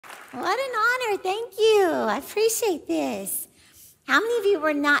What an honor. Thank you. I appreciate this. How many of you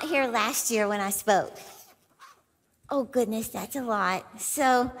were not here last year when I spoke? Oh, goodness, that's a lot.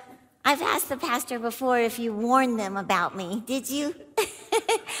 So I've asked the pastor before if you warned them about me. Did you?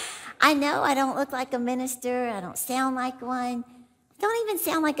 I know I don't look like a minister. I don't sound like one. I don't even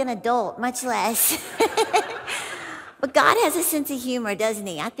sound like an adult, much less. But God has a sense of humor, doesn't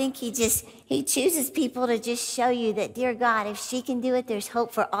he? I think he chooses people to just show you that, dear God, if she can do it, there's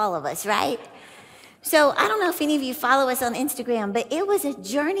hope for all of us, right? So I don't know if any of you follow us on Instagram, but it was a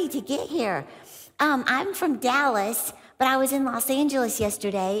journey to get here. I'm from Dallas, but I was in Los Angeles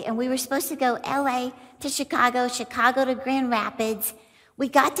yesterday, and we were supposed to go LA to Chicago, Chicago to Grand Rapids. We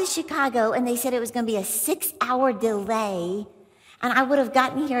got to Chicago, and they said it was going to be a 6-hour delay, and I would have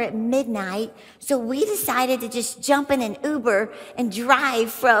gotten here at midnight. So we decided to just jump in an Uber and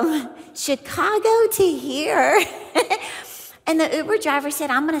drive from Chicago to here. And the Uber driver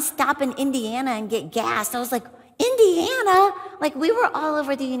said, I'm going to stop in Indiana and get gas. I was like, Indiana? Like, we were all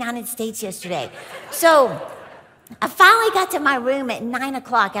over the United States yesterday. So I finally got to my room at 9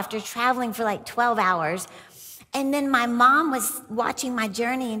 o'clock after traveling for like 12 hours. And then my mom was watching my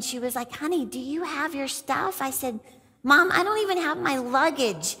journey, and she was like, honey, do you have your stuff? I said, Mom, I don't even have my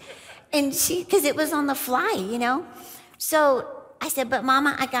luggage. And because it was on the fly, you know? So I said, but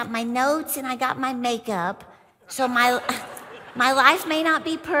Mama, I got my notes and I got my makeup. So my life may not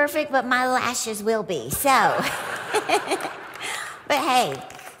be perfect, but my lashes will be. So, but hey,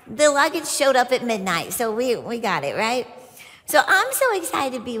 the luggage showed up at midnight, so we got it, right? So I'm so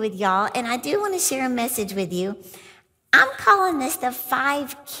excited to be with y'all, and I do want to share a message with you. I'm calling this the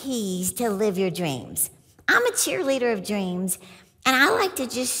 5 keys to live your dreams. I'm a cheerleader of dreams, and I like to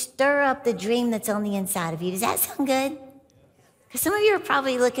just stir up the dream that's on the inside of you. Does that sound good? Because some of you are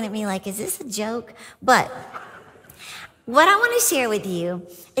probably looking at me like, is this a joke? But what I want to share with you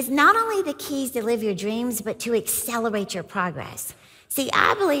is not only the keys to live your dreams, but to accelerate your progress. See,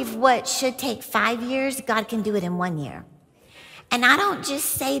 I believe what should take 5 years, God can do it in 1 year. And I don't just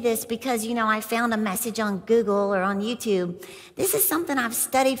say this because, you know, I found a message on Google or on YouTube. This is something I've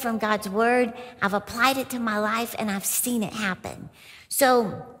studied from God's word. I've applied it to my life, and I've seen it happen.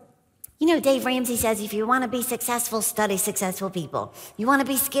 So, you know, Dave Ramsey says, if you want to be successful, study successful people. You want to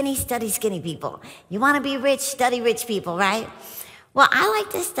be skinny, study skinny people. You want to be rich, study rich people, right? Well, I like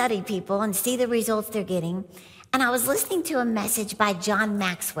to study people and see the results they're getting. And I was listening to a message by John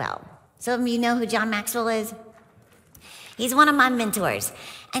Maxwell. Some of you know who John Maxwell is? He's one of my mentors.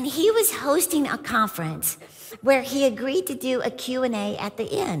 And he was hosting a conference where he agreed to do a Q&A at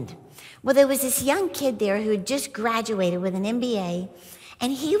the end. Well, there was this young kid there who had just graduated with an MBA,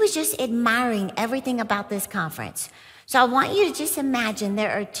 and he was just admiring everything about this conference. So I want you to just imagine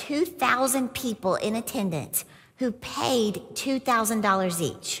there are 2,000 people in attendance who paid $2,000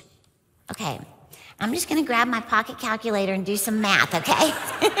 each. Okay, I'm just gonna grab my pocket calculator and do some math, okay?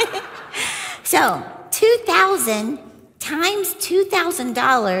 So 2,000 times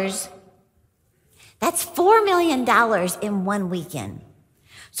 $2,000, that's $4 million in one weekend.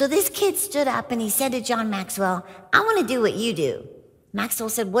 So this kid stood up and he said to John Maxwell, I want to do what you do. Maxwell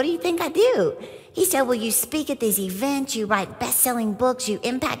said, what do you think I do? He said, well, you speak at these events, you write best-selling books, you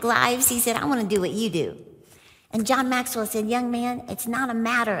impact lives. He said, I want to do what you do. And John Maxwell said, young man, it's not a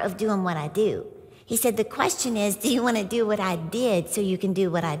matter of doing what I do. He said, the question is, do you want to do what I did so you can do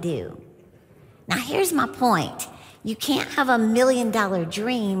what I do? Now, here's my point. You can't have $1 million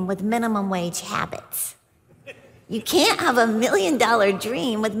dream with minimum wage habits. You can't have $1 million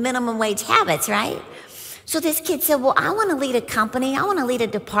dream with minimum wage habits, right? So this kid said, well, I want to lead a company. I want to lead a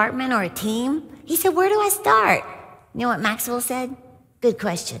department or a team. He said, where do I start? You know what Maxwell said? Good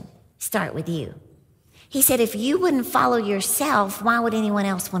question. Start with you. He said, if you wouldn't follow yourself, why would anyone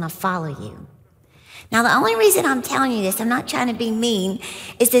else want to follow you? Now, the only reason I'm telling you this, I'm not trying to be mean,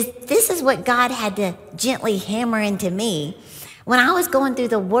 is that this is what God had to gently hammer into me. When I was going through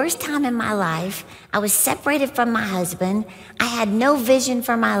the worst time in my life, I was separated from my husband. I had no vision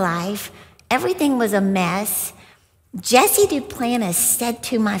for my life. Everything was a mess. Jesse Duplantis said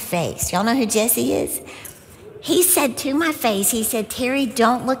to my face, y'all know who Jesse is? He said to my face, he said, Terri,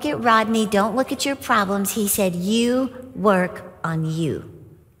 don't look at Rodney, don't look at your problems. He said, you work on you.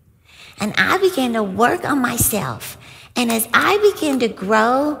 And I began to work on myself. And as I began to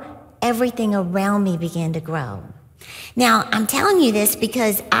grow, everything around me began to grow. Now, I'm telling you this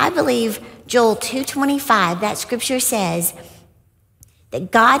because I believe Joel 2:25, that scripture says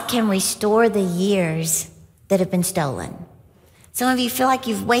that God can restore the years that have been stolen. Some of you feel like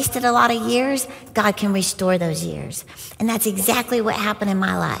you've wasted a lot of years. God can restore those years. And that's exactly what happened in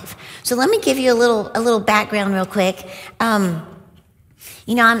my life. So let me give you a little background real quick.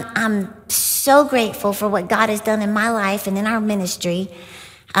 You know, I'm so grateful for what God has done in my life and in our ministry.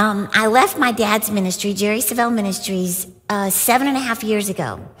 I left my dad's ministry, Terri Savelle Ministries, 7.5 years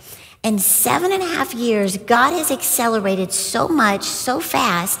ago. In 7.5 years, God has accelerated so much, so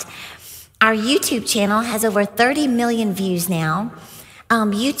fast. Our YouTube channel has over 30 million views now.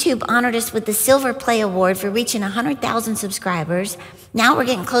 YouTube honored us with the Silver Play Award for reaching 100,000 subscribers. Now we're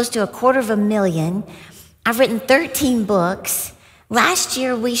getting close to 250,000. I've written 13 books. Last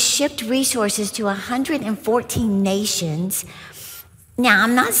year, we shipped resources to 114 nations. Now,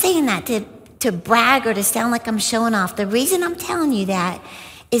 I'm not saying that to brag or to sound like I'm showing off. The reason I'm telling you that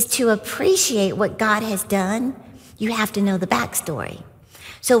is to appreciate what God has done. You have to know the backstory.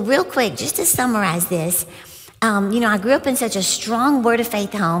 So real quick, just to summarize this, I grew up in such a strong word of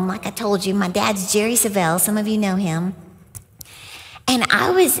faith home. Like I told you, my dad's Terri Savelle. Some of you know him. And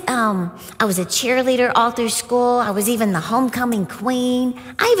I was a cheerleader all through school. I was even the homecoming queen.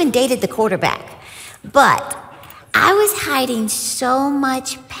 I even dated the quarterback. But I was hiding so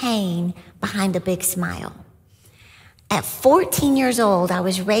much pain behind a big smile. At 14 years old, I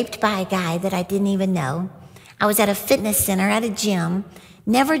was raped by a guy that I didn't even know. I was at a fitness center, at a gym.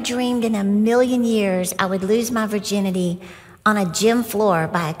 Never dreamed in a million years I would lose my virginity on a gym floor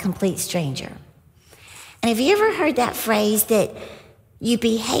by a complete stranger. And have you ever heard that phrase that you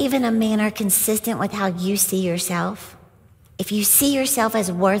behave in a manner consistent with how you see yourself? If you see yourself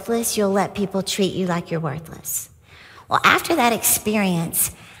as worthless, you'll let people treat you like you're worthless. Well, after that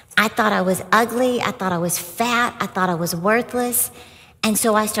experience, I thought I was ugly, I thought I was fat, I thought I was worthless, and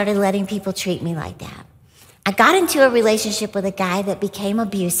so I started letting people treat me like that. I got into a relationship with a guy that became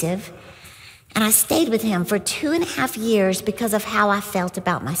abusive, and I stayed with him for 2.5 years because of how I felt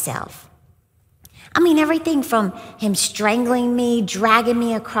about myself. I mean, everything from him strangling me, dragging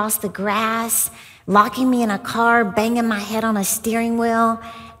me across the grass, locking me in a car, banging my head on a steering wheel,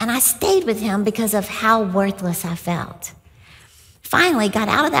 and I stayed with him because of how worthless I felt. Finally, got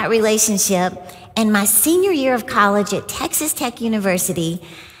out of that relationship, and my senior year of college at Texas Tech University,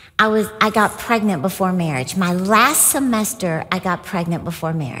 I got pregnant before marriage. My last semester, I got pregnant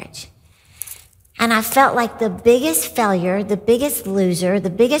before marriage. And I felt like the biggest failure, the biggest loser,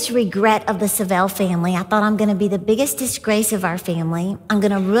 the biggest regret of the Savelle family. I thought I'm gonna be the biggest disgrace of our family. I'm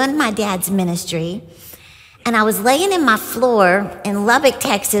gonna ruin my dad's ministry. And I was laying in my floor in Lubbock,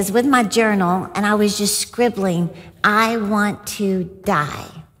 Texas with my journal, and I was just scribbling, I want to die.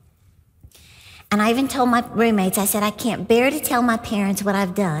 And I even told my roommates, I said, I can't bear to tell my parents what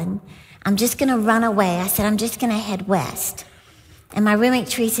I've done. I'm just gonna run away. I said, I'm just gonna head west. And my roommate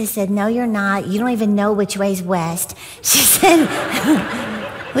Teresa said, no, you're not. You don't even know which way's west. She said,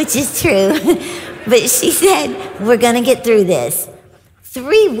 which is true. But she said, we're gonna get through this.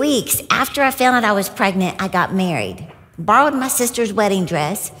 3 weeks after I found out I was pregnant, I got married. Borrowed my sister's wedding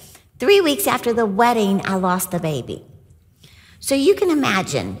dress. 3 weeks after the wedding, I lost the baby. So you can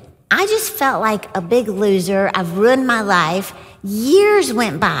imagine, I just felt like a big loser. I've ruined my life. Years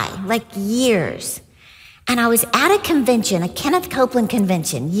went by, like years. And I was at a convention, a Kenneth Copeland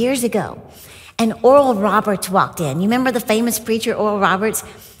convention years ago, and Oral Roberts walked in. You remember the famous preacher, Oral Roberts?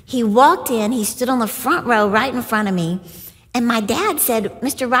 He walked in, he stood on the front row right in front of me, and my dad said,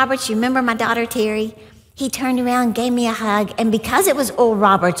 Mr. Roberts, you remember my daughter, Terri? He turned around, gave me a hug, and because it was Oral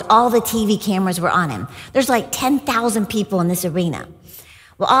Roberts, all the TV cameras were on him. There's like 10,000 people in this arena.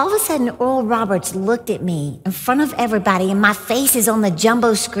 Well, all of a sudden, Oral Roberts looked at me in front of everybody, and my face is on the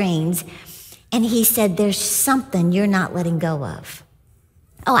jumbo screens, and he said, there's something you're not letting go of.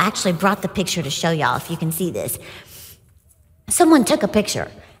 Oh, I actually brought the picture to show y'all if you can see this. Someone took a picture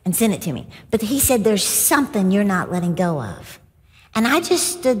and sent it to me, but he said, there's something you're not letting go of. And I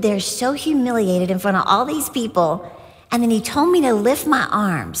just stood there so humiliated in front of all these people, and then he told me to lift my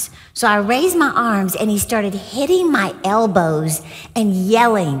arms. So I raised my arms, and he started hitting my elbows and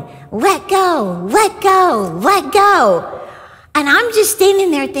yelling, let go, let go, let go. And I'm just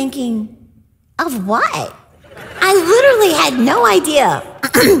standing there thinking, of what? I literally had no idea.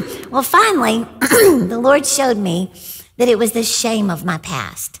 Well, finally, the Lord showed me that it was the shame of my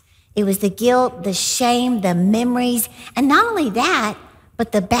past. It was the guilt, the shame, the memories, and not only that,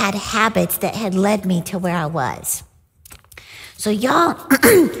 but the bad habits that had led me to where I was. So y'all,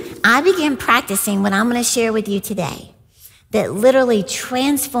 I began practicing what I'm gonna share with you today that literally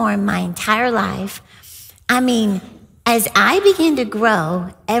transformed my entire life. I mean, as I began to grow,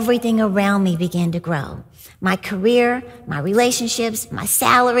 everything around me began to grow. My career, my relationships, my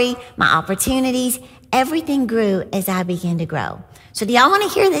salary, my opportunities, everything grew as I began to grow. So do y'all wanna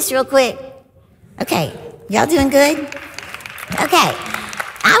hear this real quick? Okay, y'all doing good? Okay,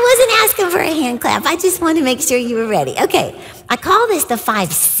 I wasn't asking for a hand clap. I just wanted to make sure you were ready. Okay, I call this the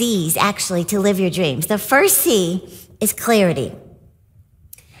 5 C's, actually, to live your dreams. The first C is clarity.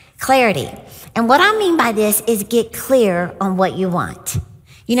 Clarity. And what I mean by this is get clear on what you want.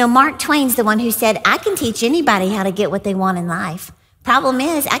 You know, Mark Twain's the one who said, I can teach anybody how to get what they want in life. Problem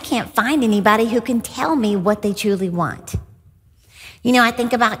is, I can't find anybody who can tell me what they truly want. You know, I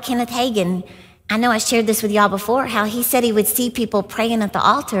think about Kenneth Hagin. I know I shared this with y'all before, how he said he would see people praying at the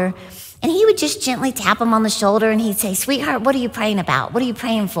altar, and he would just gently tap them on the shoulder, and he'd say, sweetheart, what are you praying about? What are you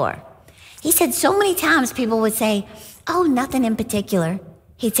praying for? He said so many times people would say, oh, nothing in particular.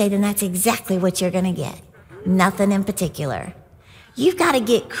 He'd say, then that's exactly what you're going to get. Nothing in particular. You've got to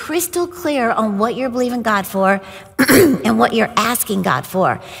get crystal clear on what you're believing God for and what you're asking God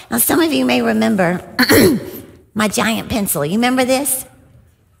for. Now, some of you may remember my giant pencil. You remember this?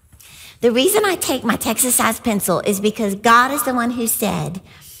 The reason I take my Texas-sized pencil is because God is the one who said,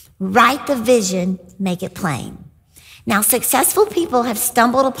 write the vision, make it plain. Now, successful people have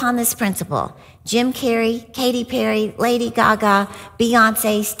stumbled upon this principle. Jim Carrey, Katy Perry, Lady Gaga,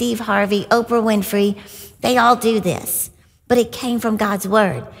 Beyonce, Steve Harvey, Oprah Winfrey, they all do this. But it came from God's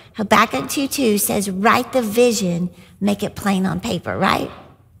word. Habakkuk 2:2 says, write the vision, make it plain on paper, right?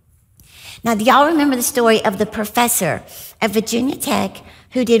 Now, do y'all remember the story of the professor at Virginia Tech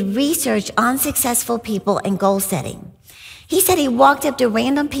who did research on successful people and goal setting? He said he walked up to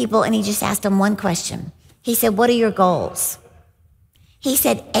random people and he just asked them one question. He said, what are your goals? He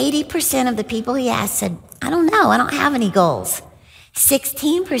said 80% of the people he asked said, I don't know, I don't have any goals.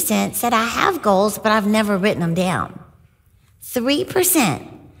 16% said, I have goals, but I've never written them down. 3%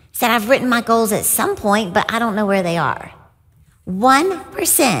 said, I've written my goals at some point, but I don't know where they are.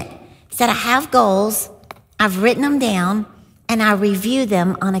 1% said, I have goals, I've written them down, and I review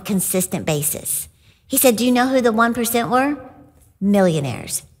them on a consistent basis. He said, do you know who the 1% were?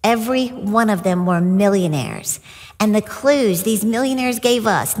 Millionaires. Every one of them were millionaires. And the clues these millionaires gave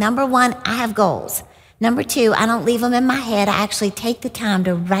us, number 1, I have goals. Number 2, I don't leave them in my head. I actually take the time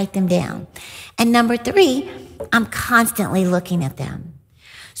to write them down. And number 3, I'm constantly looking at them.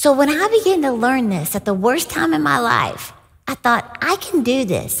 So when I began to learn this at the worst time in my life, I thought, I can do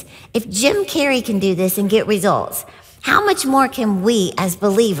this. If Jim Carrey can do this and get results, how much more can we as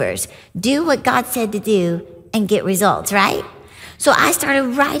believers do what God said to do and get results, right? So I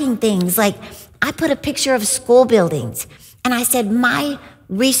started writing things like, I put a picture of school buildings and I said, my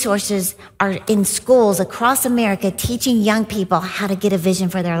resources are in schools across America teaching young people how to get a vision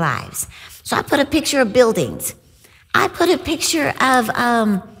for their lives. So I put a picture of buildings. I put a picture of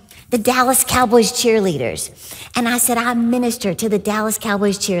the Dallas Cowboys cheerleaders. And I said, I minister to the Dallas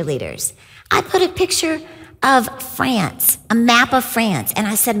Cowboys cheerleaders. I put a picture of France, a map of France. And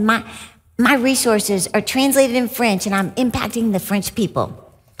I said, my resources are translated in French and I'm impacting the French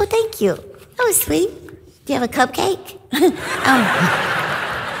people. Oh, thank you. That was sweet. Do you have a cupcake?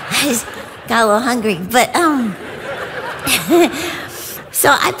 I just got a little hungry, but so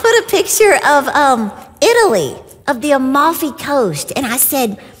I put a picture of Italy, of the Amalfi Coast, and I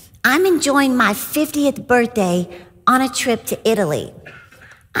said, I'm enjoying my 50th birthday on a trip to Italy.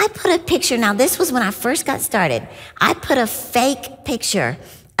 I put a picture, now this was when I first got started, I put a fake picture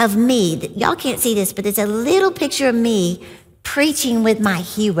of me, y'all can't see this, but it's a little picture of me preaching with my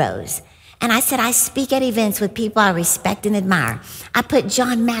heroes. And I said, I speak at events with people I respect and admire. I put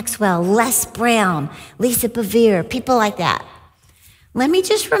John Maxwell, Les Brown, Lisa Bevere, people like that. Let me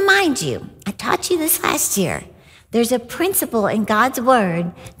just remind you, I taught you this last year. There's a principle in God's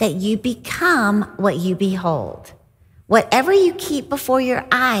word that you become what you behold. Whatever you keep before your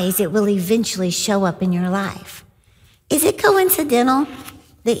eyes, it will eventually show up in your life. Is it coincidental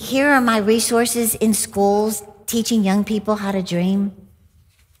that here are my resources in schools teaching young people how to dream?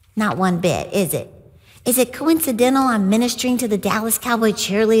 Not one bit, is it? Is it coincidental I'm ministering to the Dallas Cowboy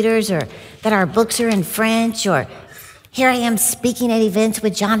cheerleaders, or that our books are in French, or here I am speaking at events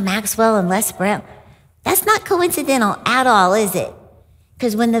with John Maxwell and Les Brown? That's not coincidental at all, is it?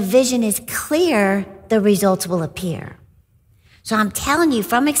 Because when the vision is clear, the results will appear. So I'm telling you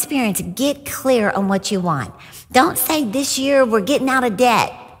from experience, get clear on what you want. Don't say this year we're getting out of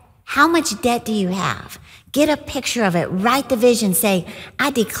debt. How much debt do you have? Get a picture of it. Write the vision. Say, I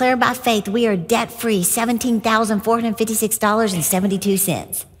declare by faith we are debt-free,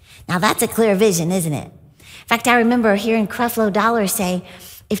 $17,456.72. Now that's a clear vision, isn't it? In fact, I remember hearing Creflo Dollar say,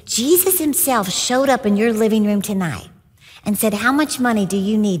 if Jesus himself showed up in your living room tonight and said, how much money do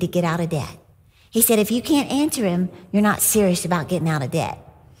you need to get out of debt? He said, if you can't answer him, you're not serious about getting out of debt.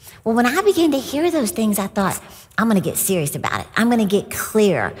 Well, when I began to hear those things, I thought, I'm going to get serious about it. I'm going to get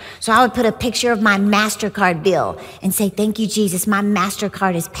clear. So I would put a picture of my MasterCard bill and say, thank you, Jesus. My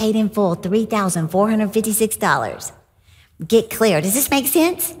MasterCard is paid in full, $3,456. Get clear. Does this make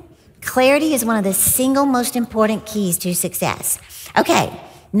sense? Clarity is one of the single most important keys to success. Okay,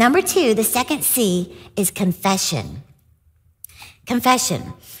 number 2, the second C is confession.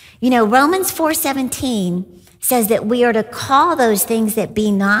 Confession. You know, Romans 4:17 says that we are to call those things that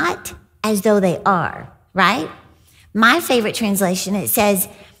be not as though they are, right? My favorite translation, it says,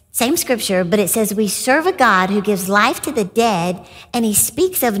 same scripture, but it says we serve a God who gives life to the dead, and he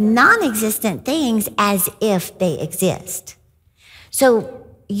speaks of non-existent things as if they exist. So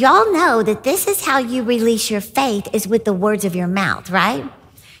y'all know that this is how you release your faith, is with the words of your mouth, right?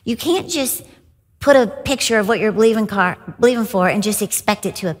 You can't just put a picture of what you're believing for and just expect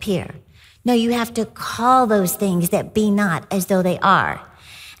it to appear. No, you have to call those things that be not as though they are.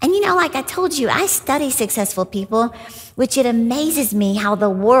 And you know, like I told you, I study successful people, which it amazes me how the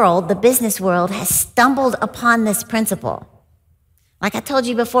world, the business world, has stumbled upon this principle. Like I told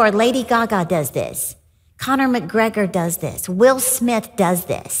you before, Lady Gaga does this. Conor McGregor does this. Will Smith does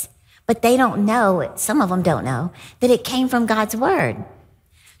this. But they don't know, some of them don't know, that it came from God's word.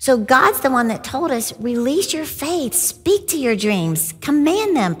 So God's the one that told us, release your faith, speak to your dreams,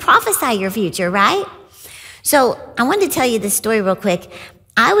 command them, prophesy your future, right? So I wanted to tell you this story real quick.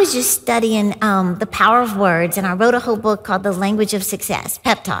 I was just studying the power of words, and I wrote a whole book called The Language of Success,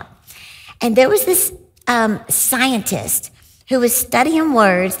 Pep Talk. And there was this scientist who was studying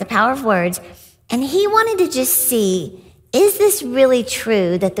words, the power of words, and he wanted to just see, is this really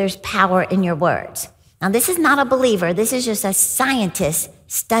true that there's power in your words? Now, this is not a believer. This is just a scientist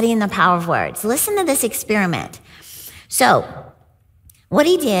studying the power of words. Listen to this experiment. So what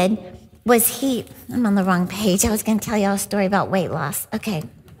he did was I'm on the wrong page. I was going to tell y'all a story about weight loss. Okay.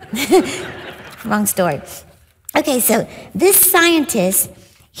 Wrong story. Okay, so this scientist,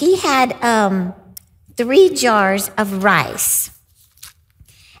 he had 3 jars of rice.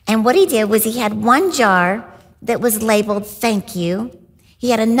 And what he did was he had one jar that was labeled, thank you.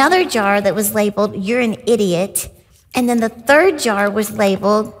 He had another jar that was labeled, you're an idiot. And then the third jar was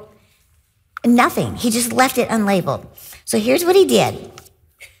labeled, nothing. He just left it unlabeled. So here's what he did.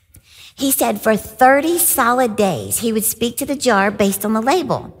 He said for 30 solid days, he would speak to the jar based on the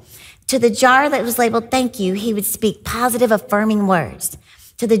label. To the jar that was labeled, thank you, he would speak positive, affirming words.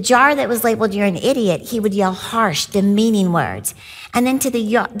 To the jar that was labeled, you're an idiot, he would yell harsh, demeaning words. And then to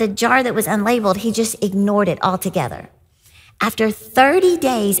the jar that was unlabeled, he just ignored it altogether. After 30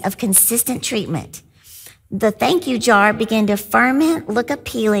 days of consistent treatment, the thank you jar began to ferment, look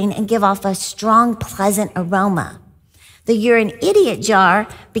appealing, and give off a strong, pleasant aroma. The you're an idiot jar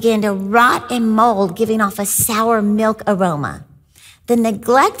began to rot and mold, giving off a sour milk aroma. The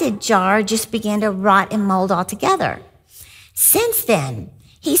neglected jar just began to rot and mold altogether. Since then,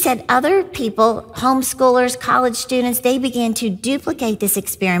 he said other people, homeschoolers, college students, they began to duplicate this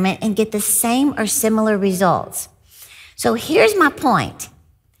experiment and get the same or similar results. So here's my point.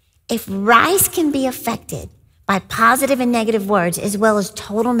 If rice can be affected by positive and negative words as well as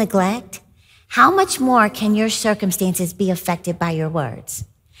total neglect, how much more can your circumstances be affected by your words?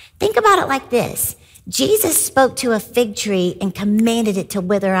 Think about it like this. Jesus spoke to a fig tree and commanded it to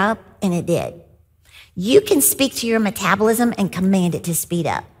wither up, and it did. You can speak to your metabolism and command it to speed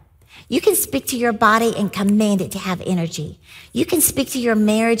up. You can speak to your body and command it to have energy. You can speak to your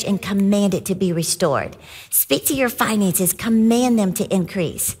marriage and command it to be restored. Speak to your finances, command them to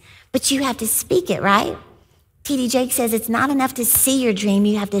increase. But you have to speak it, right? T.D. Jakes says it's not enough to see your dream,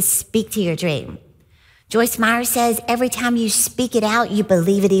 you have to speak to your dream. Joyce Meyer says every time you speak it out, you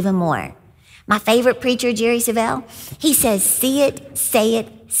believe it even more. My favorite preacher, Terri Savelle, he says, see it, say it,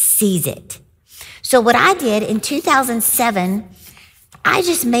 seize it. So what I did in 2007, I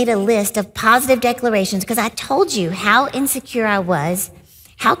just made a list of positive declarations because I told you how insecure I was,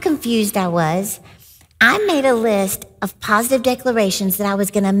 how confused I was. I made a list of positive declarations that I was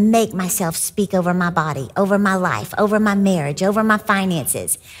going to make myself speak over my body, over my life, over my marriage, over my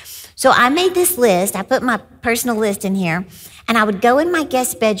finances. So I made this list. I put my personal list in here, and I would go in my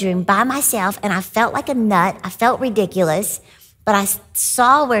guest bedroom by myself, and I felt like a nut. I felt ridiculous, but I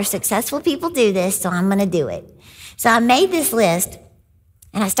saw where successful people do this, so I'm going to do it. So I made this list,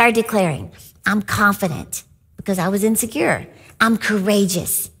 and I started declaring, I'm confident because I was insecure. I'm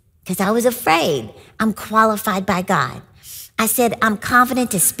courageous because I was afraid. I'm qualified by God. I said, I'm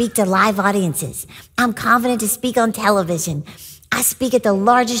confident to speak to live audiences. I'm confident to speak on television. I speak at the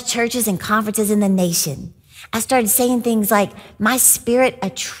largest churches and conferences in the nation. I started saying things like, my spirit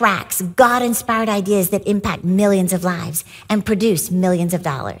attracts God-inspired ideas that impact millions of lives and produce millions of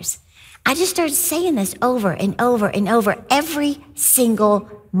dollars. I just started saying this over and over and over every single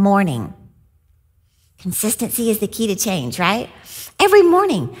morning. Consistency is the key to change, right? Every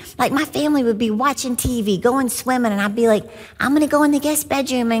morning, like my family would be watching TV, going swimming, and I'd be like, I'm going to go in the guest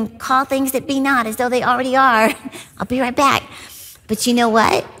bedroom and call things that be not as though they already are. I'll be right back. But you know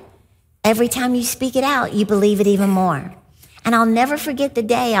what? Every time you speak it out, you believe it even more. And I'll never forget the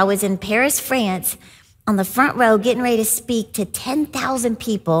day I was in Paris, France, on the front row getting ready to speak to 10,000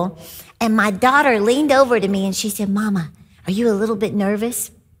 people, and my daughter leaned over to me and she said, Mama, are you a little bit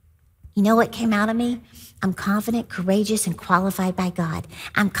nervous? You know what came out of me? I'm confident, courageous, and qualified by God.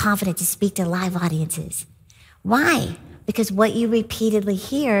 I'm confident to speak to live audiences. Why? Because what you repeatedly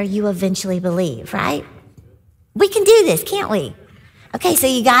hear, you eventually believe, right? We can do this, can't we? Okay, so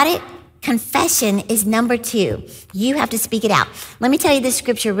you got it? Confession is number 2. You have to speak it out. Let me tell you this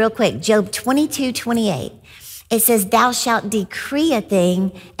scripture real quick. Job 22:28. It says, thou shalt decree a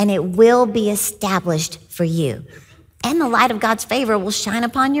thing, and it will be established for you. And the light of God's favor will shine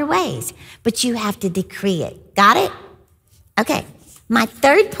upon your ways. But you have to decree it. Got it? Okay. My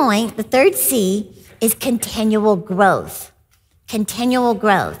third point, the third C, is continual growth. Continual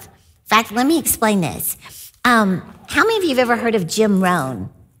growth. In fact, let me explain this. How many of you have ever heard of Jim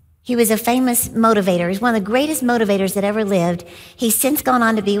Rohn? He was a famous motivator. He's one of the greatest motivators that ever lived. He's since gone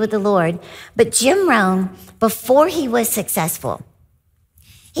on to be with the Lord. But Jim Rohn, before he was successful,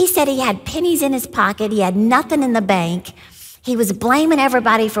 he said he had pennies in his pocket. He had nothing in the bank. He was blaming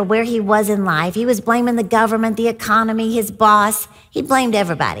everybody for where he was in life. He was blaming the government, the economy, his boss. He blamed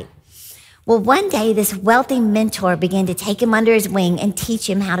everybody. Well, one day, this wealthy mentor began to take him under his wing and teach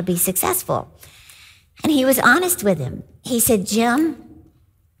him how to be successful. And he was honest with him. He said, Jim,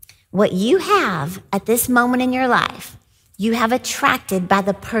 what you have at this moment in your life, you have attracted by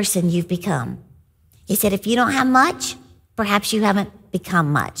the person you've become. He said, if you don't have much, perhaps you haven't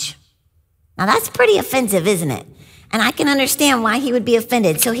become much. Now that's pretty offensive, isn't it? And I can understand why he would be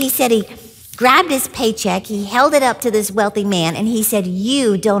offended. So he said he grabbed his paycheck, he held it up to this wealthy man, and he said,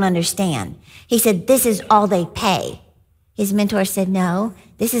 you don't understand. He said, this is all they pay. His mentor said, no,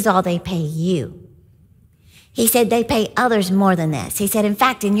 this is all they pay you. He said, they pay others more than this. He said, in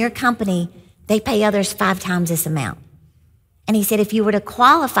fact, in your company, they pay others 5 times this amount. And he said, if you were to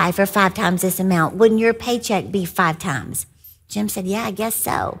qualify for 5 times this amount, wouldn't your paycheck be 5 times? Jim said, yeah, I guess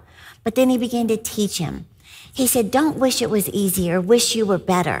so. But then he began to teach him. He said, don't wish it was easier, wish you were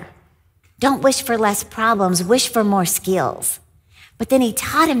better. Don't wish for less problems, wish for more skills. But then he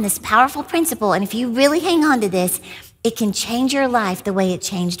taught him this powerful principle, and if you really hang on to this, it can change your life the way it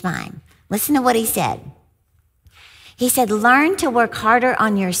changed mine. Listen to what he said. He said, learn to work harder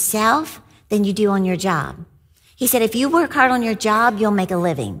on yourself than you do on your job. He said, if you work hard on your job, you'll make a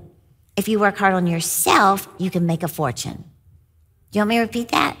living. If you work hard on yourself, you can make a fortune. Do you want me to repeat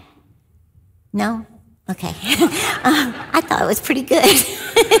that? No? Okay. I thought it was pretty good.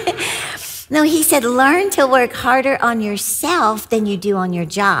 No, he said, learn to work harder on yourself than you do on your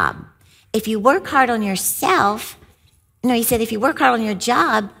job. If you work hard on yourself, no, he said, if you work hard on your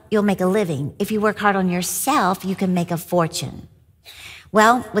job, you'll make a living. If you work hard on yourself, you can make a fortune.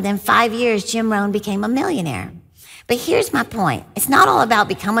 Well, within 5 years, Jim Rohn became a millionaire. But here's my point. It's not all about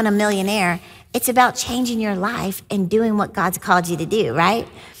becoming a millionaire. It's about changing your life and doing what God's called you to do, right?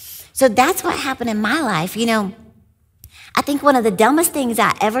 So that's what happened in my life. You know, I think one of the dumbest things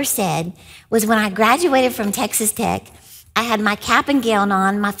I ever said was when I graduated from Texas Tech, I had my cap and gown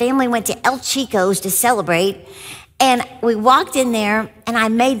on. My family went to El Chico's to celebrate. And we walked in there, and I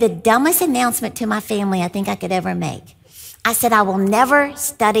made the dumbest announcement to my family I think I could ever make. I said, I will never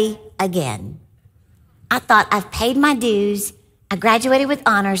study again. I thought, I've paid my dues. I graduated with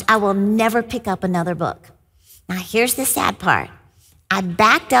honors. I will never pick up another book. Now, here's the sad part. I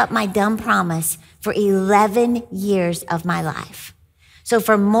backed up my dumb promise for 11 years of my life. So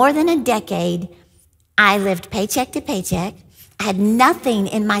for more than a decade, I lived paycheck to paycheck. I had nothing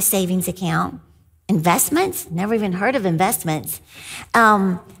in my savings account. Investments, never even heard of investments.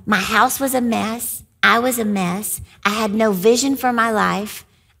 My house was a mess. I was a mess. I had no vision for my life.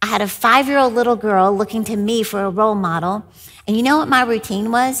 I had a 5-year-old little girl looking to me for a role model. And you know what my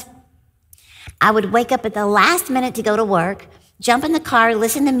routine was? I would wake up at the last minute to go to work, jump in the car,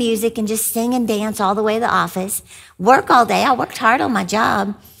 listen to music, and just sing and dance all the way to the office. Work all day. I worked hard on my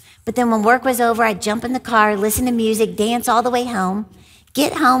job. But then when work was over, I'd jump in the car, listen to music, dance all the way home,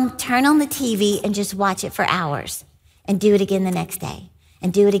 get home, turn on the TV, and just watch it for hours, and do it again the next day,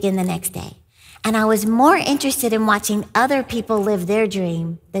 and do it again the next day. And I was more interested in watching other people live their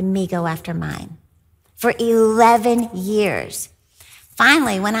dream than me go after mine for 11 years.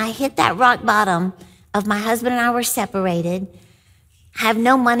 Finally, when I hit that rock bottom of my husband and I were separated, I have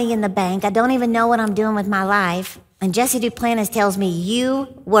no money in the bank. I don't even know what I'm doing with my life. And Jesse Duplantis tells me, you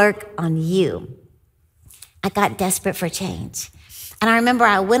work on you. I got desperate for change. And I remember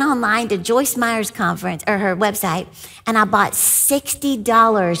I went online to Joyce Meyer's conference or her website, and I bought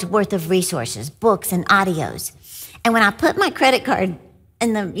 $60 worth of resources, books and audios. And when I put my credit card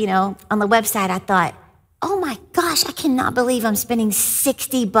in the, on the website, I thought, oh my gosh, I cannot believe I'm spending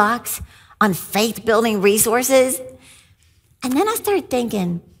 $60 on faith-building resources. And then I started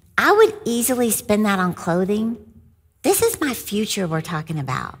thinking, I would easily spend that on clothing. This is my future we're talking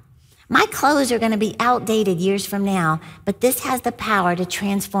about. My clothes are going to be outdated years from now, but this has the power to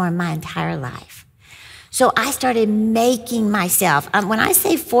transform my entire life. So I started making myself, when I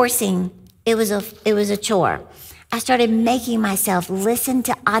say forcing, it was a chore. I started making myself listen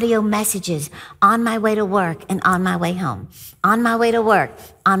to audio messages on my way to work and on my way home, on my way to work,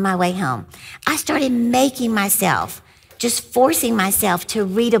 on my way home. I started making myself, just forcing myself to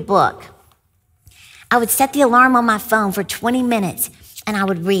read a book. I would set the alarm on my phone for 20 minutes and I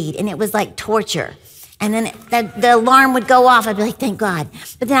would read, and it was like torture. And then the alarm would go off. I'd be like, thank God.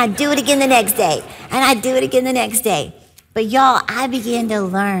 But then I'd do it again the next day, and I'd do it again the next day. But y'all, I began to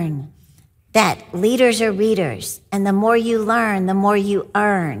learn that leaders are readers, and the more you learn, the more you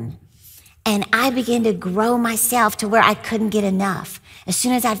earn. And I began to grow myself to where I couldn't get enough. As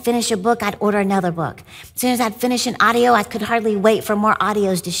soon as I'd finish a book, I'd order another book. As soon as I'd finish an audio, I could hardly wait for more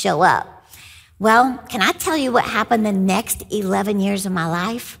audios to show up. Well, can I tell you what happened the next 11 years of my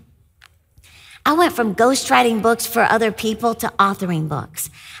life? I went from ghostwriting books for other people to authoring books.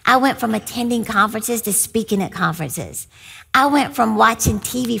 I went from attending conferences to speaking at conferences. I went from watching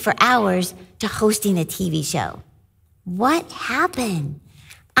TV for hours to hosting a TV show. What happened?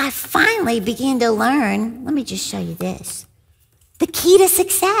 I finally began to learn, let me just show you this, the key to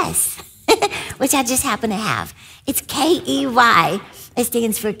success, which I just happen to have. It's KEY. It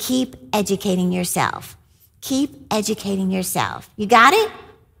stands for keep educating yourself. Keep educating yourself. You got it?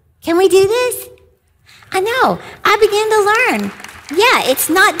 Can we do this? I know. I began to learn. Yeah, it's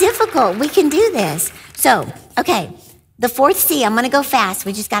not difficult. We can do this. So, okay, the fourth C, I'm going to go fast.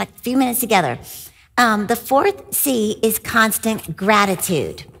 We just got a few minutes together. The fourth C is constant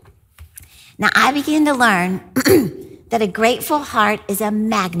gratitude. Now, I began to learn that a grateful heart is a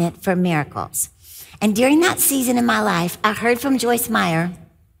magnet for miracles. And during that season in my life, I heard from Joyce Meyer,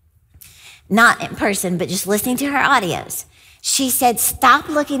 not in person, but just listening to her audios. She said, stop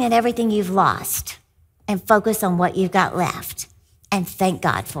looking at everything you've lost and focus on what you've got left and thank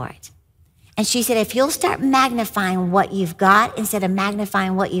God for it. And she said, if you'll start magnifying what you've got instead of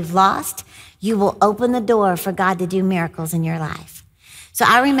magnifying what you've lost, you will open the door for God to do miracles in your life. So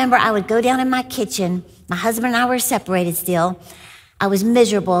I remember I would go down in my kitchen. My husband and I were separated still. I was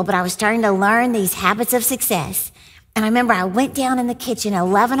miserable, but I was starting to learn these habits of success. And I remember I went down in the kitchen at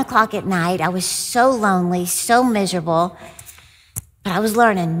 11 o'clock at night. I was so lonely, so miserable, but I was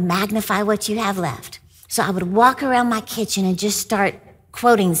learning, magnify what you have left. So I would walk around my kitchen and just start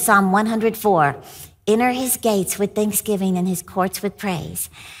quoting Psalm 104, enter his gates with thanksgiving and his courts with praise.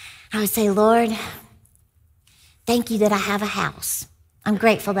 I would say, Lord, thank you that I have a house. I'm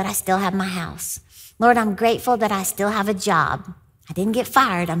grateful that I still have my house. Lord, I'm grateful that I still have a job. I didn't get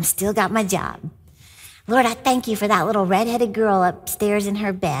fired. I'm still got my job. Lord, I thank you for that little redheaded girl upstairs in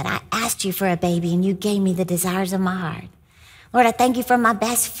her bed. I asked you for a baby and you gave me the desires of my heart. Lord, I thank you for my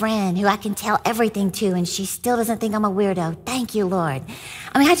best friend who I can tell everything to and she still doesn't think I'm a weirdo. Thank you, Lord.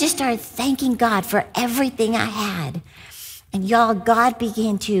 I just started thanking God for everything I had. And y'all, God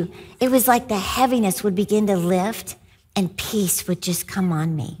began to, it was like the heaviness would begin to lift and peace would just come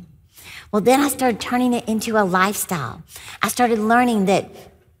on me. Well, then I started turning it into a lifestyle. I started learning that,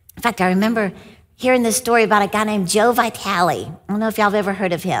 in fact, I remember hearing this story about a guy named Joe Vitale. I don't know if y'all have ever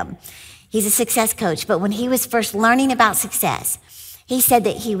heard of him. He's a success coach, but when he was first learning about success, he said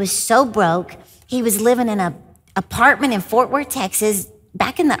that he was so broke, he was living in an apartment in Fort Worth, Texas,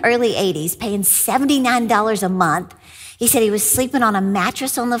 back in the early 80s, paying $79 a month. He said he was sleeping on a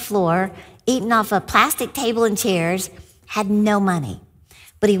mattress on the floor, eating off a plastic table and chairs, had no money.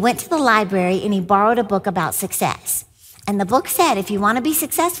 But he went to the library and he borrowed a book about success. And the book said, if you want to be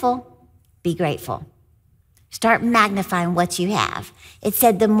successful, be grateful. Start magnifying what you have. It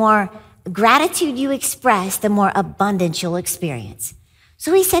said the more gratitude you express, the more abundance you'll experience.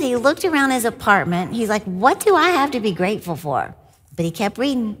 So he said he looked around his apartment. He's like, what do I have to be grateful for? But he kept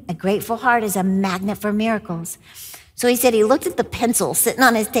reading. A grateful heart is a magnet for miracles. So he said he looked at the pencil sitting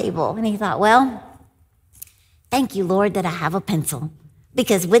on his table and he thought, well, thank you, Lord, that I have a pencil.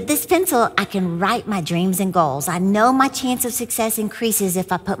 Because with this pencil, I can write my dreams and goals. I know my chance of success increases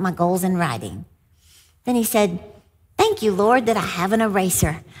if I put my goals in writing. Then he said, thank you, Lord, that I have an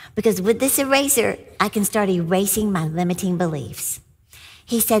eraser. Because with this eraser, I can start erasing my limiting beliefs.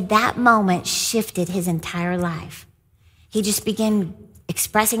 He said that moment shifted his entire life. He just began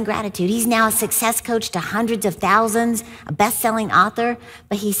expressing gratitude. He's now a success coach to hundreds of thousands, a best-selling author,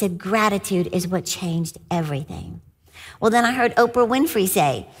 but he said gratitude is what changed everything. Well, then I heard Oprah Winfrey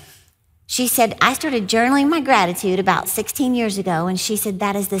say, she said, I started journaling my gratitude about 16 years ago, and she said,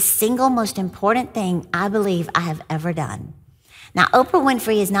 that is the single most important thing I believe I have ever done. Now, Oprah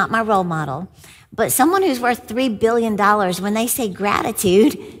Winfrey is not my role model, but someone who's worth $3 billion, when they say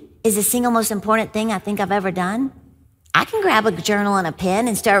gratitude is the single most important thing I think I've ever done, I can grab a journal and a pen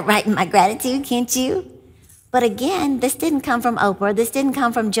and start writing my gratitude, can't you? But again, this didn't come from Oprah. This didn't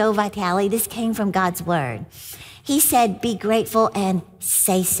come from Joe Vitale. This came from God's word. He said, be grateful and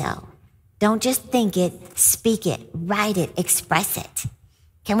say so. Don't just think it, speak it, write it, express it.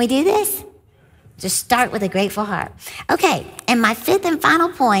 Can we do this? Just start with a grateful heart. Okay, and my fifth and final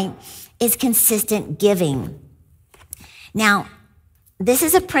point is consistent giving. Now, this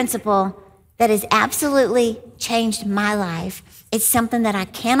is a principle that has absolutely changed my life. It's something that I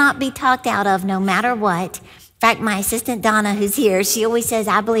cannot be talked out of no matter what. In fact, my assistant Donna, who's here, she always says,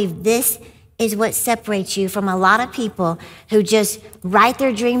 I believe this is what separates you from a lot of people who just write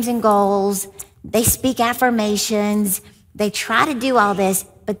their dreams and goals. They speak affirmations. They try to do all this,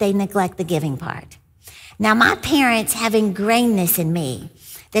 but they neglect the giving part. Now, my parents have ingrained this in me,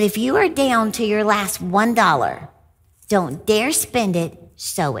 that if you are down to your last $1, don't dare spend it,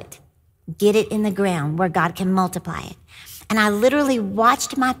 sow it. Get it in the ground where God can multiply it. And I literally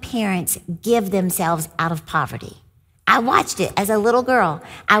watched my parents give themselves out of poverty. I watched it as a little girl.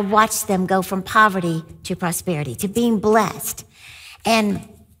 I watched them go from poverty to prosperity, to being blessed. And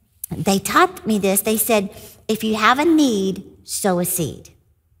they taught me this. They said, if you have a need, sow a seed.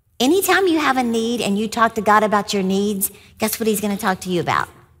 Anytime you have a need and you talk to God about your needs, guess what he's going to talk to you about?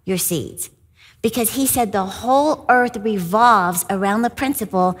 Your seeds. Because he said the whole earth revolves around the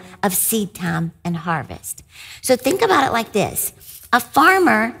principle of seed time and harvest. So think about it like this. A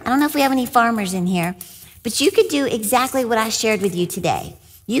farmer, I don't know if we have any farmers in here, but you could do exactly what I shared with you today.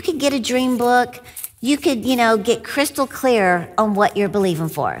 You could get a dream book. You could, get crystal clear on what you're believing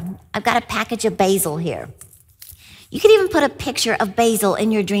for. I've got a package of basil here. You could even put a picture of basil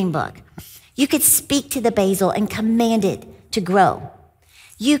in your dream book. You could speak to the basil and command it to grow.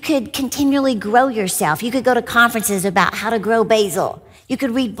 You could continually grow yourself. You could go to conferences about how to grow basil. You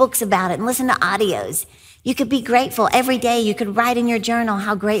could read books about it and listen to audios. You could be grateful every day. You could write in your journal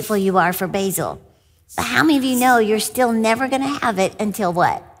how grateful you are for basil. But how many of you know you're still never going to have it until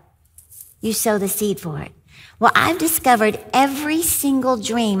what? You sow the seed for it. Well, I've discovered every single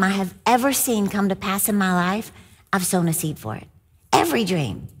dream I have ever seen come to pass in my life, I've sown a seed for it. Every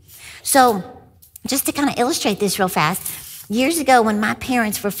dream. So just to kind of illustrate this real fast, years ago when my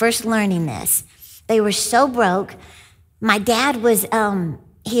parents were first learning this, they were so broke. My dad was,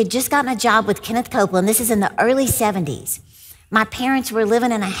 he had just gotten a job with Kenneth Copeland. This is in the early 70s. My parents were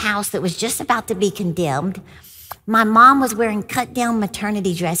living in a house that was just about to be condemned. My mom was wearing cut-down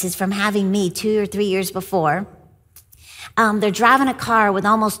maternity dresses from having me 2 or 3 years before. They're driving a car with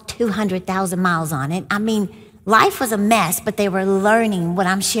almost 200,000 miles on it. I mean, life was a mess, but they were learning what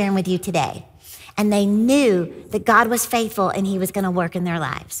I'm sharing with you today. And they knew that God was faithful and he was going to work in their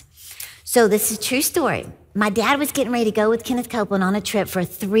lives. So this is a true story. My dad was getting ready to go with Kenneth Copeland on a trip for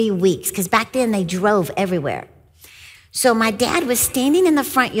 3 weeks because back then they drove everywhere. So my dad was standing in the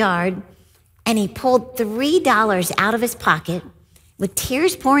front yard and he pulled $3 out of his pocket with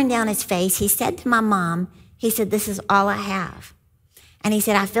tears pouring down his face. He said to my mom, he said, this is all I have. And he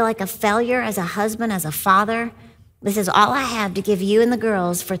said, I feel like a failure as a husband, as a father. This is all I have to give you and the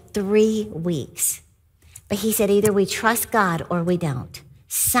girls for 3 weeks. But he said, either we trust God or we don't.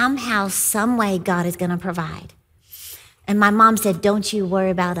 Somehow, some way, God is going to provide. And my mom said, don't you worry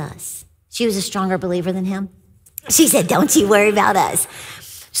about us. She was a stronger believer than him. She said, don't you worry about us.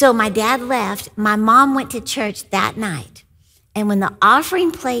 So my dad left. My mom went to church that night. And when the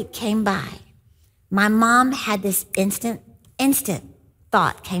offering plate came by, my mom had this instant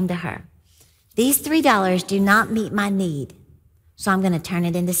thought came to her. These $3 do not meet my need, so I'm going to turn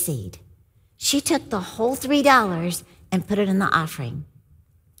it into seed. She took the whole $3 and put it in the offering.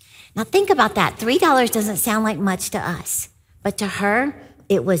 Now think about that. $3 doesn't sound like much to us, but to her,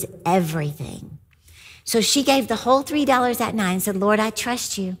 it was everything. So she gave the whole $3 that night and said, Lord, I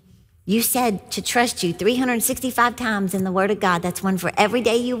trust you. You said to trust you 365 times in the word of God. That's one for every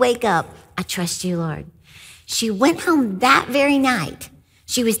day you wake up. I trust you, Lord. She went home that very night.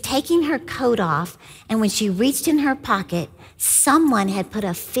 She was taking her coat off, and when she reached in her pocket, someone had put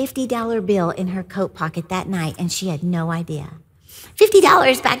a $50 bill in her coat pocket that night, and she had no idea.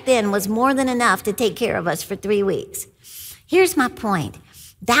 $50 back then was more than enough to take care of us for 3 weeks. Here's my point.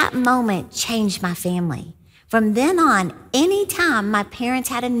 That moment changed my family. From then on, anytime my parents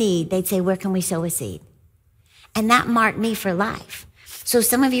had a need, they'd say, where can we sow a seed? And that marked me for life. So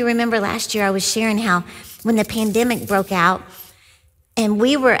some of you remember last year I was sharing how when the pandemic broke out, and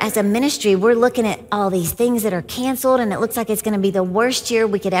we were, as a ministry, we're looking at all these things that are canceled, and it looks like it's going to be the worst year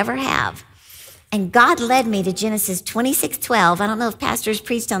we could ever have. And God led me to Genesis 26:12. I don't know if pastors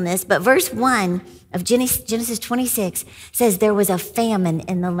preached on this, but verse 1 of Genesis 26 says there was a famine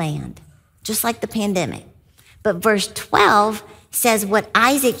in the land, just like the pandemic. But verse 12 says what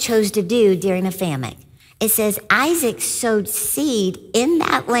Isaac chose to do during a famine. It says Isaac sowed seed in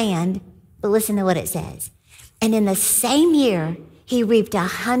that land, but listen to what it says. And in the same year, he reaped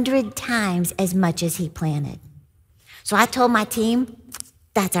 100 times as much as he planted. So I told my team,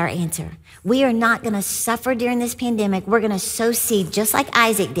 that's our answer. We are not going to suffer during this pandemic. We're going to sow seed just like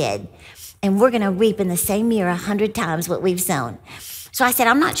Isaac did, and we're going to reap in the same year 100 times what we've sown. So I said,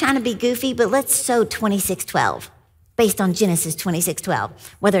 I'm not trying to be goofy, but let's sow 26:12 based on Genesis 26:12.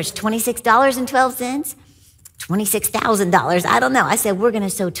 Whether it's $26.12, $26,000, I don't know. I said, we're going to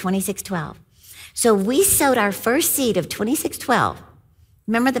sow 26:12. So we sowed our first seed of 26:12.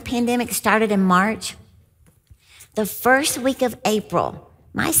 Remember the pandemic started in March? The first week of April,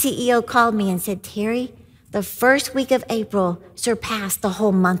 my CEO called me and said, Terri, the first week of April surpassed the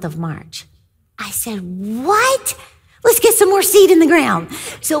whole month of March. I said, what? Let's get some more seed in the ground.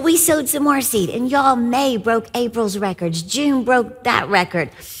 So we sowed some more seed. And y'all, May broke April's records. June broke that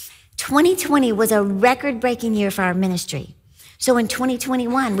record. 2020 was a record-breaking year for our ministry. So in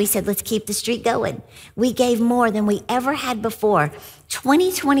 2021, we said, let's keep the streak going. We gave more than we ever had before.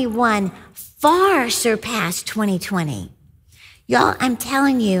 2021 far surpassed 2020. Y'all, I'm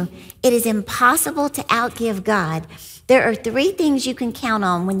telling you, it is impossible to outgive God. There are 3 things you can count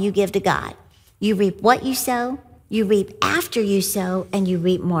on when you give to God. You reap what you sow, you reap after you sow, and you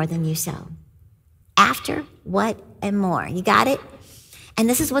reap more than you sow. After, what, and more. You got it? And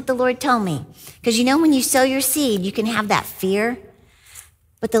this is what the Lord told me. Because you know when you sow your seed, you can have that fear.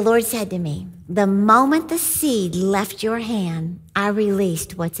 But the Lord said to me, the moment the seed left your hand, I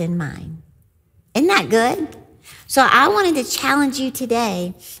released what's in mine. Isn't that good? So I wanted to challenge you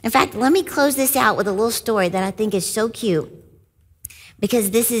today. In fact, let me close this out with a little story that I think is so cute,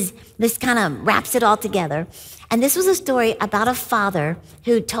 because this kind of wraps it all together. And this was a story about a father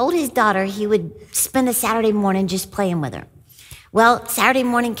who told his daughter he would spend a Saturday morning just playing with her. Well, Saturday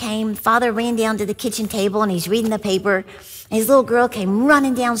morning came, father ran down to the kitchen table and he's reading the paper. And his little girl came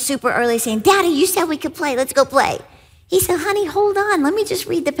running down super early saying, Daddy, you said we could play, let's go play. He said, honey, hold on, let me just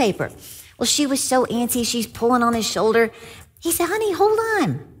read the paper. Well, she was so antsy, she's pulling on his shoulder. He said, honey, hold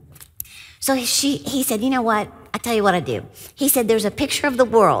on. So he said, you know what? I'll tell you what I do. He said, there's a picture of the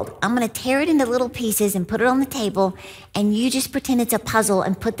world. I'm going to tear it into little pieces and put it on the table, and you just pretend it's a puzzle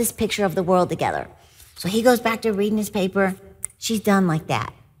and put this picture of the world together. So he goes back to reading his paper. She's done like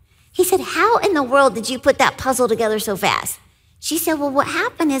that. He said, how in the world did you put that puzzle together so fast? She said, well, what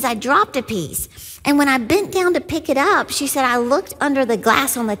happened is I dropped a piece. And when I bent down to pick it up, she said, I looked under the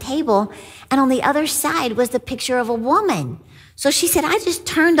glass on the table, and on the other side was the picture of a woman. So she said, I just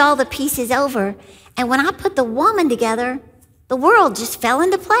turned all the pieces over, and when I put the woman together, the world just fell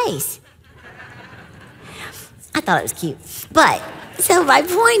into place. I thought it was cute. But, so my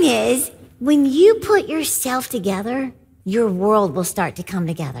point is, when you put yourself together, your world will start to come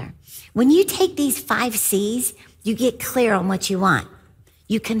together. When you take these 5 C's, you get clear on what you want.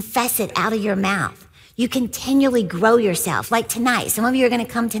 You confess it out of your mouth. You continually grow yourself. Like tonight, some of you are going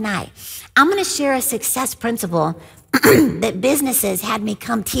to come tonight. I'm going to share a success principle that businesses had me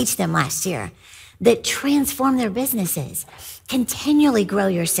come teach them last year that transform their businesses. Continually grow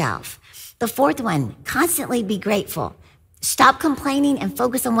yourself. The 4th one, constantly be grateful. Stop complaining and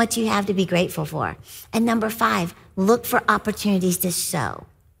focus on what you have to be grateful for. And number 5, look for opportunities to sow.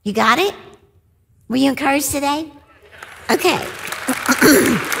 You got it? Were you encouraged today? Okay.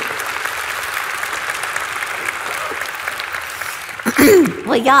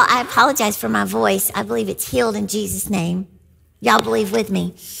 Well, y'all, I apologize for my voice. I believe it's healed in Jesus' name. Y'all believe with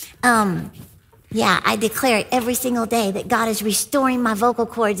me. Yeah, I declare it every single day that God is restoring my vocal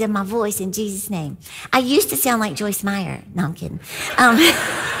cords and my voice in Jesus' name. I used to sound like Joyce Meyer. No, I'm kidding.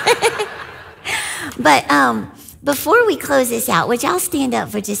 But before we close this out, would y'all stand up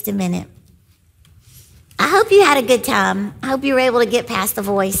for just a minute? I hope you had a good time. I hope you were able to get past the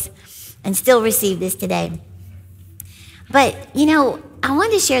voice and still receive this today. But, you know, I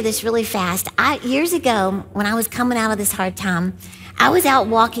wanted to share this really fast. Years ago, when I was coming out of this hard time, I was out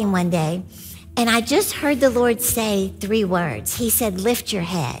walking one day, and I just heard the Lord say 3 words. He said, lift your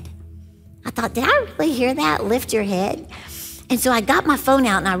head. I thought, did I really hear that? Lift your head? And so I got my phone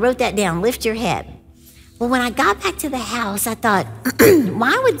out and I wrote that down, lift your head. Well, when I got back to the house, I thought,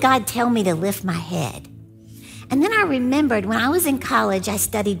 why would God tell me to lift my head? And then I remembered when I was in college, I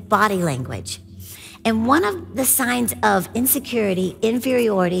studied body language. And one of the signs of insecurity,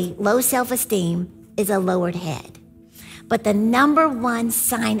 inferiority, low self-esteem is a lowered head. But the number one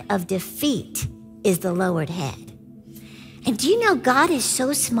sign of defeat is the lowered head. And do you know God is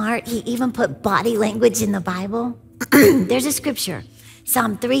so smart, he even put body language in the Bible? There's a scripture,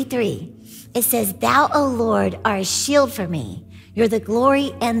 Psalm 3:3. It says, "Thou, O Lord, are a shield for me. You're the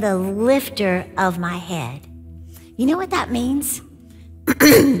glory and the lifter of my head." You know what that means?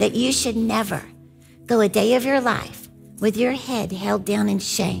 That you should never go a day of your life with your head held down in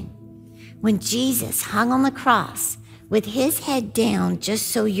shame. When Jesus hung on the cross with his head down just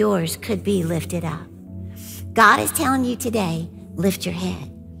so yours could be lifted up. God is telling you today, lift your head.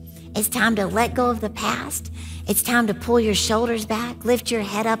 It's time to let go of the past. It's time to pull your shoulders back, lift your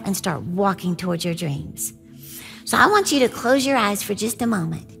head up, and start walking towards your dreams. So I want you to close your eyes for just a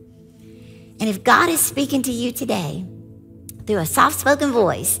moment. And if God is speaking to you today through a soft-spoken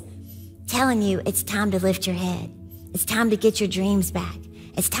voice, telling you it's time to lift your head, it's time to get your dreams back,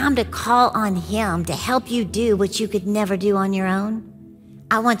 it's time to call on him to help you do what you could never do on your own,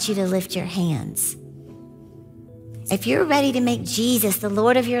 I want you to lift your hands. If you're ready to make Jesus the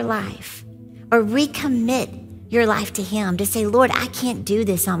Lord of your life, or recommit your life to him, to say, Lord, I can't do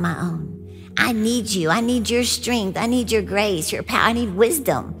this on my own. I need you. I need your strength. I need your grace, your power. I need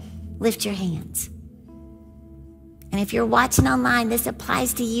wisdom. Lift your hands. And if you're watching online, this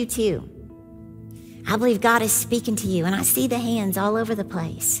applies to you too. I believe God is speaking to you, and I see the hands all over the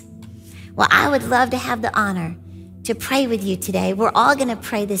place. Well, I would love to have the honor to pray with you today. We're all going to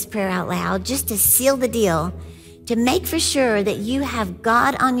pray this prayer out loud just to seal the deal, to make for sure that you have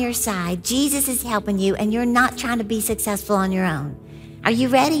God on your side, Jesus is helping you, and you're not trying to be successful on your own. Are you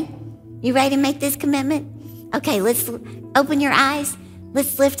ready? You ready to make this commitment? Okay, let's open your eyes.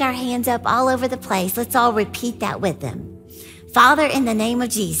 Let's lift our hands up all over the place. Let's all repeat that with them. Father, in the name of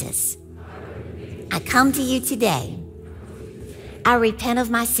Jesus, I come to you today. I repent of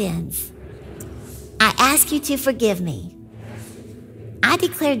my sins. I ask you to forgive me. I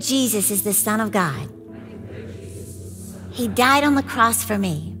declare Jesus is the Son of God. He died on the cross for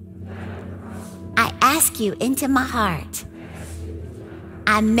me. I ask you into my heart.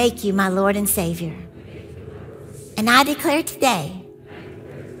 I make you my Lord and Savior. And I declare today,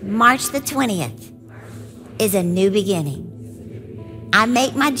 March the 20th is a new beginning. I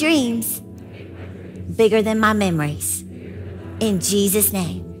make my dreams bigger than my memories. In Jesus'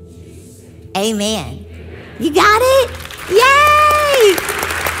 name, amen. You got it? Yay!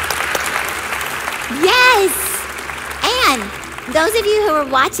 Yes! And those of you who are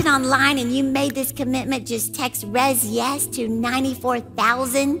watching online and you made this commitment, just text Res Yes to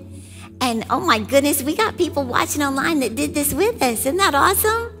 94,000. And oh my goodness, we got people watching online that did this with us. Isn't that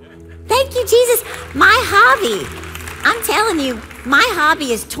awesome? Thank you, Jesus. My hobby, I'm telling you, my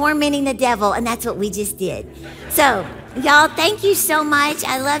hobby is tormenting the devil, and that's what we just did. So, y'all, thank you so much.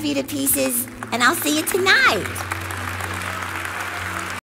 I love you to pieces, and I'll see you tonight.